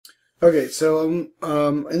Okay, so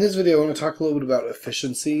in this video, I want to talk a little bit about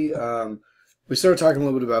efficiency. We started talking a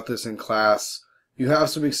little bit about this in class. You have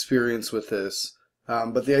some experience with this,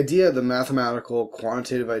 but the idea, the mathematical,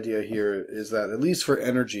 quantitative idea here is that at least for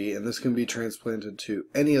energy, and this can be transplanted to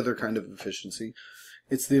any other kind of efficiency,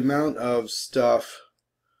 it's the amount of stuff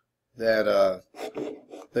that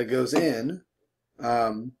that goes in,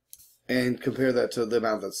 and compare that to the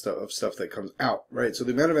amount of stuff that comes out, right? So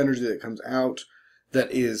the amount of energy that comes out that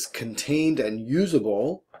is contained and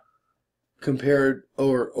usable compared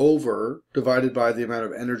or over divided by the amount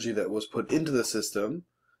of energy that was put into the system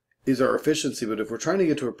is our efficiency. But if we're trying to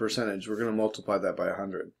get to a percentage, we're going to multiply that by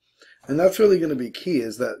 100. And that's really going to be key,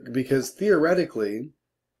 is that because theoretically,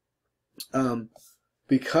 so I'm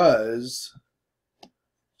going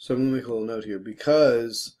to make a little note here,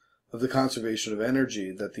 because of the conservation of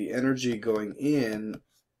energy, that the energy going in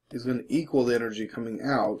is going to equal the energy coming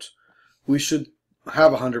out, we should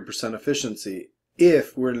have 100% efficiency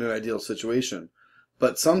if we're in an ideal situation.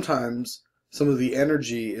 But sometimes some of the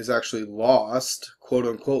energy is actually lost, quote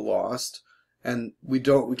unquote lost, and we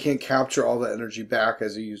can't capture all that energy back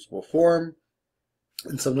as a usable form,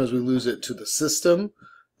 and sometimes we lose it to the system,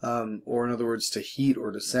 or in other words to heat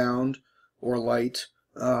or to sound or light,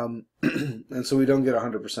 and so we don't get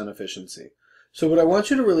 100% efficiency. So what I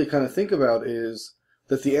want you to really kind of think about is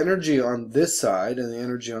that the energy on this side and the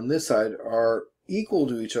energy on this side are equal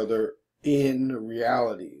to each other in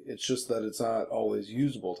reality. It's just that it's not always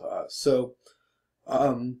usable to us. So what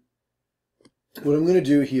I'm going to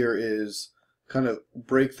do here is kind of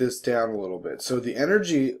break this down a little bit. So the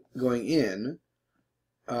energy going in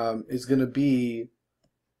is going to be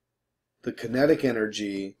the kinetic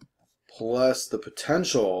energy plus the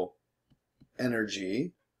potential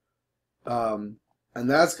energy, and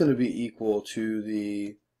that's going to be equal to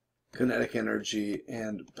the kinetic energy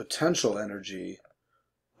and potential energy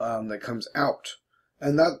that comes out.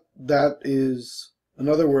 And that is, in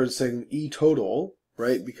other words, saying E total,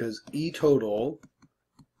 right? Because E total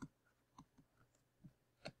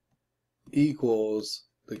equals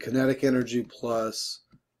the kinetic energy plus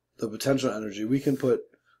the potential energy. We can put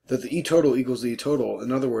that the E total equals the E total.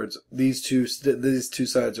 In other words, these two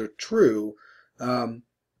sides are true.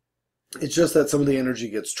 It's just that some of the energy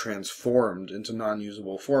gets transformed into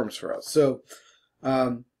non-usable forms for us. So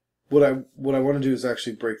what I want to do is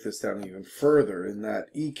actually break this down even further, in that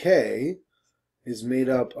EK is made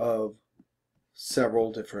up of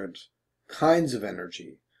several different kinds of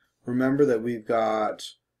energy. Remember that we've got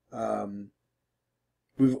I'll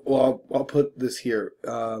put this here.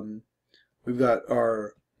 We've got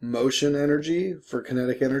our motion energy for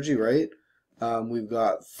kinetic energy, right? We've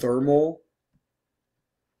got thermal,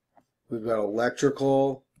 we've got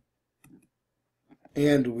electrical,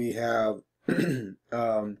 and we have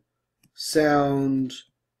sound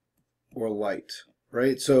or light,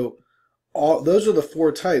 right? So those are the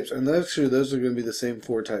four types, and actually those are going to be the same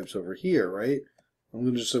four types over here, right? I'm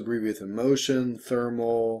going to just abbreviate them: motion,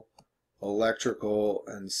 thermal, electrical,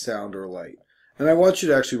 and sound or light. And I want you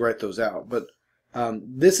to actually write those out. But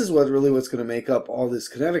this is what's going to make up all this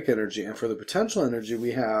kinetic energy. And for the potential energy,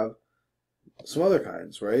 we have some other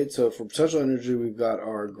kinds, right? So for potential energy, we've got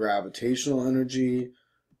our gravitational energy,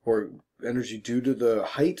 or energy due to the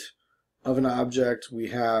height of an object. We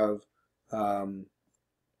have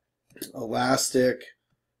elastic,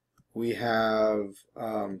 we have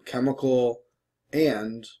chemical,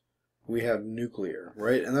 and we have nuclear,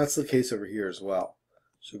 right? And that's the case over here as well.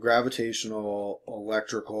 So gravitational,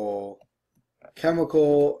 electrical,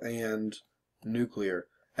 chemical, and nuclear.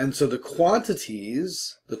 And so the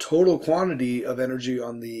quantities, the total quantity of energy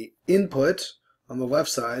on the input on the left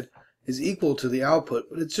side is equal to the output,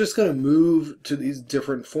 but it's just going to move to these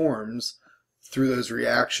different forms through those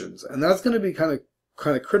reactions. And that's going to be kind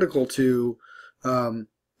of critical to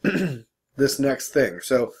this next thing.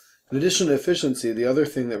 So in addition to efficiency, the other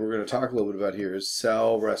thing that we're going to talk a little bit about here is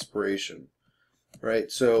cell respiration, right?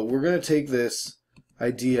 So we're going to take this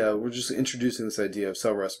idea, we're just introducing this idea of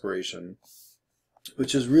cell respiration,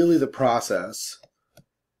 which is really the process.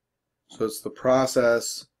 So it's the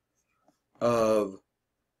process of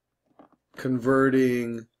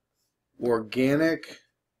converting organic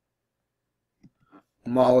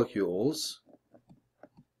molecules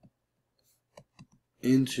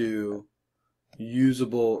into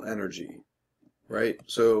usable energy, right?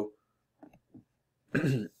 So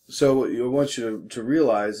so what I want you to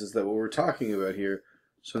realize is that what we're talking about here,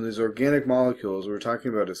 so in these organic molecules, what we're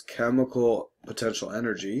talking about is chemical potential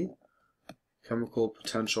energy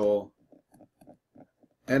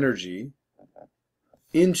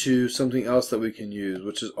into something else that we can use,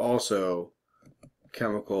 which is also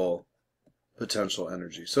chemical potential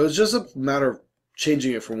energy. So it's just a matter of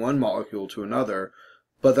changing it from one molecule to another,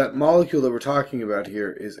 but that molecule that we're talking about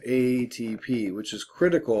here is ATP, which is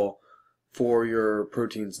critical for your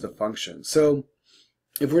proteins to function. So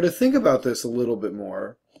if we're to think about this a little bit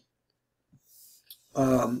more,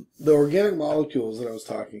 the organic molecules that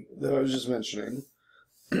I was just mentioning,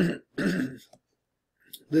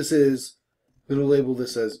 this is, I'm going to label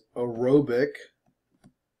this as aerobic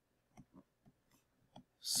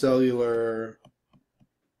cellular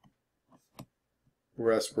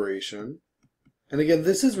respiration. And again,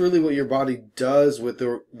 this is really what your body does with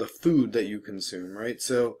the food that you consume, right?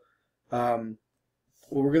 So what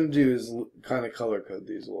we're going to do is kind of color code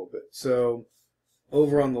these a little bit. So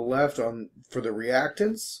over on the left, for the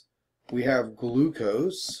reactants, we have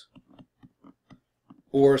glucose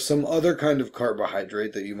or some other kind of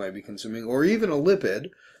carbohydrate that you might be consuming, or even a lipid,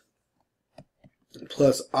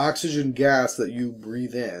 plus oxygen gas that you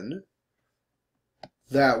breathe in,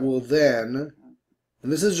 that will then,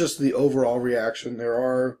 and this is just the overall reaction, there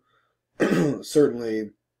are certainly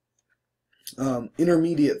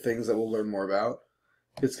intermediate things that we'll learn more about.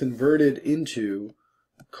 It's converted into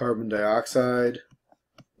carbon dioxide,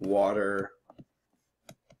 water,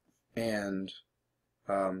 and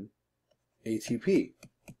ATP,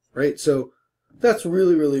 right? So that's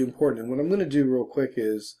really, really important. And what I'm going to do real quick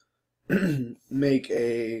is make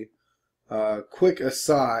a quick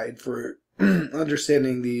aside for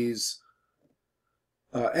understanding these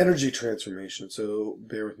energy transformations. So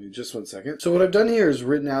bear with me just one second. So what I've done here is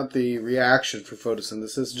written out the reaction for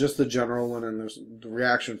photosynthesis, just the general one, and there's the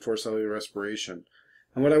reaction for cellular respiration.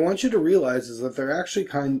 And what I want you to realize is that they're actually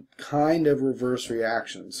kind of reverse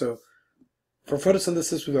reactions. So for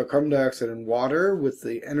photosynthesis, we've got carbon dioxide and water with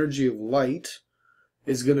the energy of light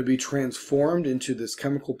is going to be transformed into this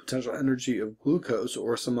chemical potential energy of glucose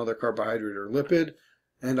or some other carbohydrate or lipid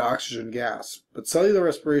and oxygen gas. But cellular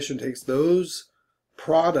respiration takes those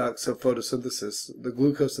products of photosynthesis, the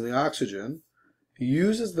glucose and the oxygen,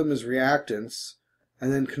 uses them as reactants,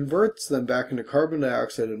 and then converts them back into carbon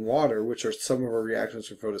dioxide and water, which are some of our reactants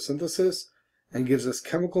for photosynthesis, and gives us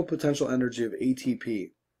chemical potential energy of ATP.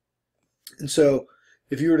 And so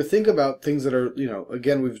if you were to think about things that are,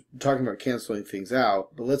 again, we've talking about canceling things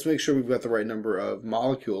out, but let's make sure we've got the right number of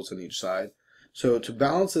molecules on each side. So to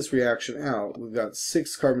balance this reaction out, we've got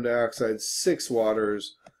 6 carbon dioxide, 6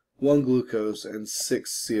 waters, 1 glucose, and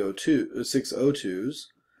 6 O2s.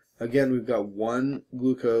 Again, we've got 1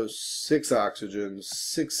 glucose, 6 oxygens,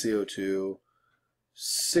 6 CO2,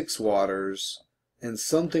 6 waters, and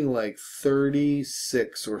something like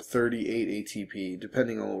 36 or 38 ATP,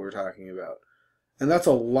 depending on what we're talking about. And that's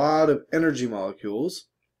a lot of energy molecules.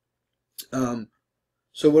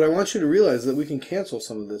 So what I want you to realize is that we can cancel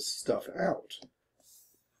some of this stuff out.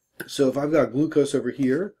 So if I've got glucose over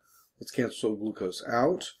here, let's cancel glucose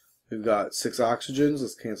out. We've got 6 oxygens,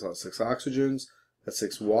 let's cancel out 6 oxygens. That's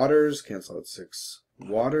 6 waters, cancel out 6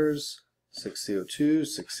 waters, 6 CO2,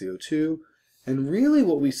 6 CO2. And really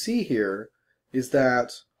what we see here is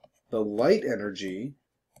that the light energy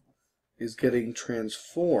is getting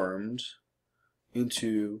transformed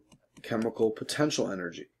into chemical potential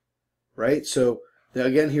energy, right? So now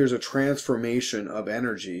again, here's a transformation of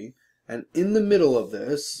energy, and in the middle of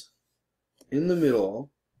this, in the middle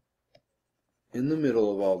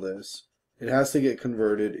of all this, it has to get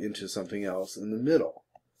converted into something else in the middle,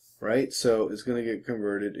 right? So it's going to get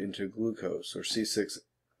converted into glucose, or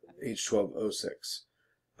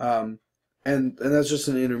C6H12O6. And that's just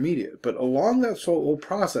an intermediate. But along that whole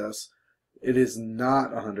process, it is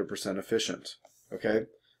not 100% efficient, okay?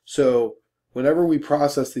 So whenever we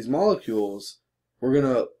process these molecules, we're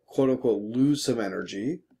going to, quote-unquote, lose some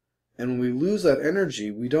energy. And when we lose that energy,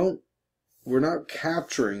 we're not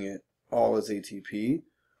capturing it all as ATP,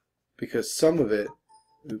 because some of it,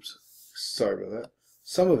 sorry about that,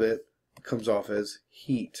 some of it comes off as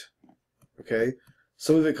heat, okay?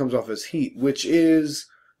 Some of it comes off as heat, which is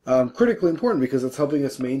critically important because it's helping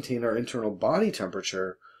us maintain our internal body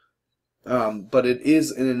temperature, but it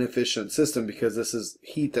is an inefficient system because this is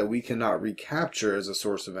heat that we cannot recapture as a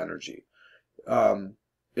source of energy.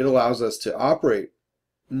 It allows us to operate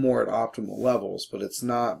more at optimal levels, but it's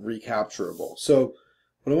not recapturable. So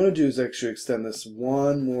what I want to do is actually extend this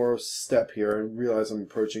one more step here. I realize I'm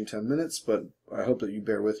approaching 10 minutes, but I hope that you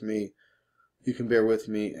bear with me. You can bear with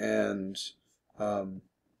me and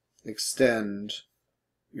extend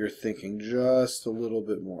your thinking just a little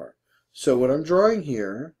bit more. So what I'm drawing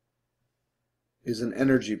here is an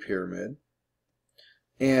energy pyramid,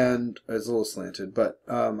 and it's a little slanted, but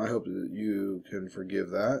I hope that you can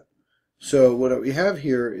forgive that. So what we have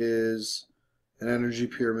here is an energy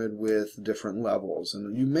pyramid with different levels.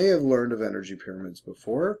 And you may have learned of energy pyramids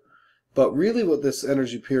before, but really what this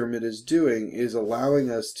energy pyramid is doing is allowing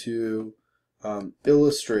us to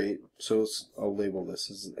illustrate, so I'll label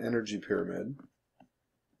this as an energy pyramid.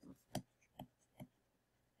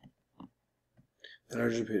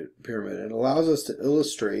 Energy pyramid. It allows us to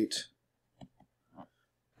illustrate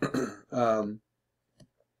the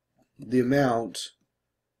amount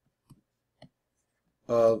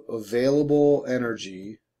of available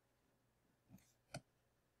energy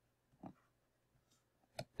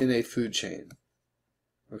in a food chain.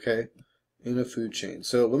 Okay? In a food chain.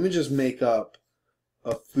 So let me just make up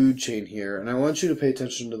a food chain here, and I want you to pay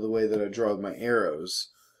attention to the way that I draw with my arrows.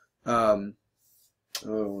 I don't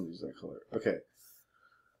want to use that color. Okay.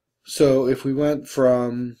 So if we went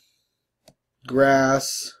from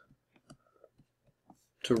grass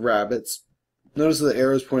to rabbits, notice that the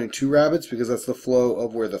arrow is pointing to rabbits because that's the flow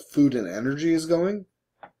of where the food and energy is going.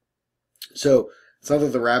 So it's not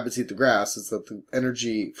that the rabbits eat the grass, it's that the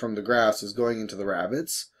energy from the grass is going into the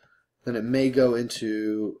rabbits. Then it may go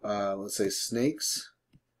into, let's say, snakes,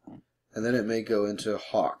 and then it may go into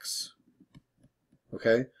hawks.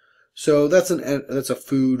 Okay? So that's a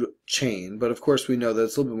food chain, but of course we know that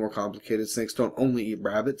it's a little bit more complicated. Snakes don't only eat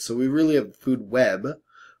rabbits, so we really have a food web.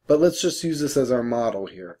 But let's just use this as our model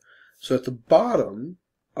here. So at the bottom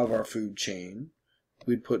of our food chain,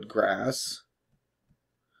 we'd put grass.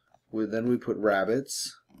 Then we put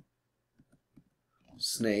rabbits,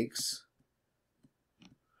 snakes,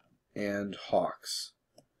 and hawks.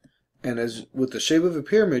 And as with the shape of a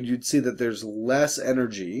pyramid, you'd see that there's less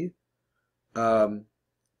energy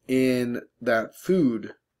in that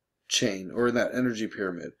food chain, or in that energy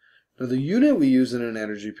pyramid. Now the unit we use in an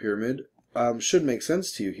energy pyramid should make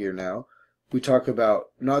sense to you here now. We talk about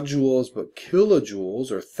not joules but kilojoules,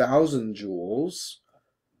 or 1,000 joules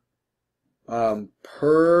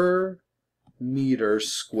per meter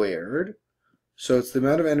squared. So it's the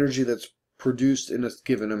amount of energy that's produced in a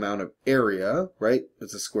given amount of area, right?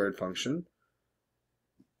 It's a squared function.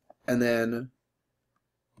 And then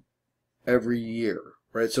every year,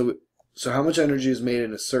 right? So how much energy is made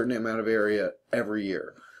in a certain amount of area every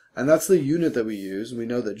year. And that's the unit that we use. We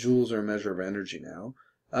know that joules are a measure of energy now.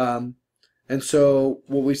 And so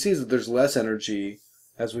what we see is that there's less energy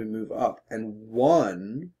as we move up. And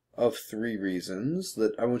one of 3 reasons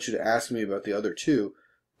that I want you to ask me about the other 2,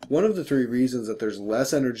 one of the 3 reasons that there's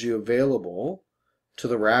less energy available to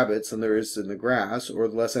the rabbits than there is in the grass, or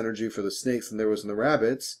less energy for the snakes than there was in the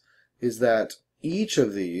rabbits, is that each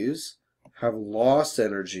of these have lost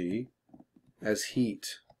energy as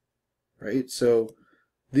heat, right? So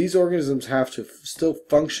these organisms have to still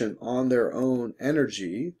function on their own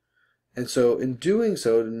energy, and so in doing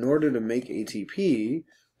so, in order to make ATP,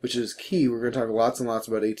 which is key, we're going to talk lots and lots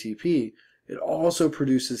about ATP, it also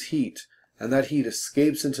produces heat, and that heat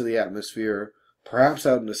escapes into the atmosphere, perhaps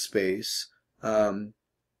out into space, and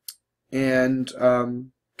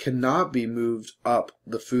cannot be moved up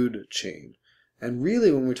the food chain. And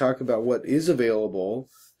really, when we talk about what is available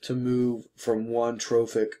to move from one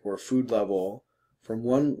trophic or food level, from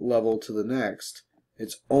one level to the next,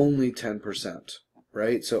 it's only 10%,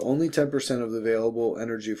 right? So only 10% of the available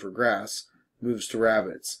energy for grass moves to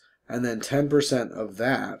rabbits, and then 10% of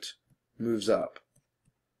that moves up,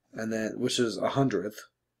 and then, which is 100th,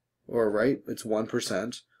 or right, it's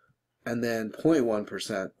 1%, and then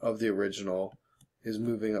 0.1% of the original is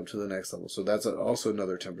moving up to the next level. So that's also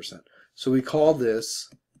another 10%. So we call this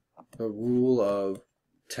the rule of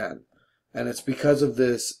 10. And it's because of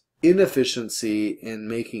this inefficiency in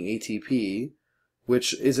making ATP,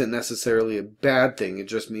 which isn't necessarily a bad thing. It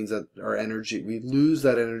just means that our energy, we lose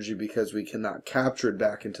that energy because we cannot capture it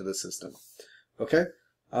back into the system. Okay?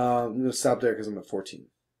 I'm going to stop there because I'm at 14.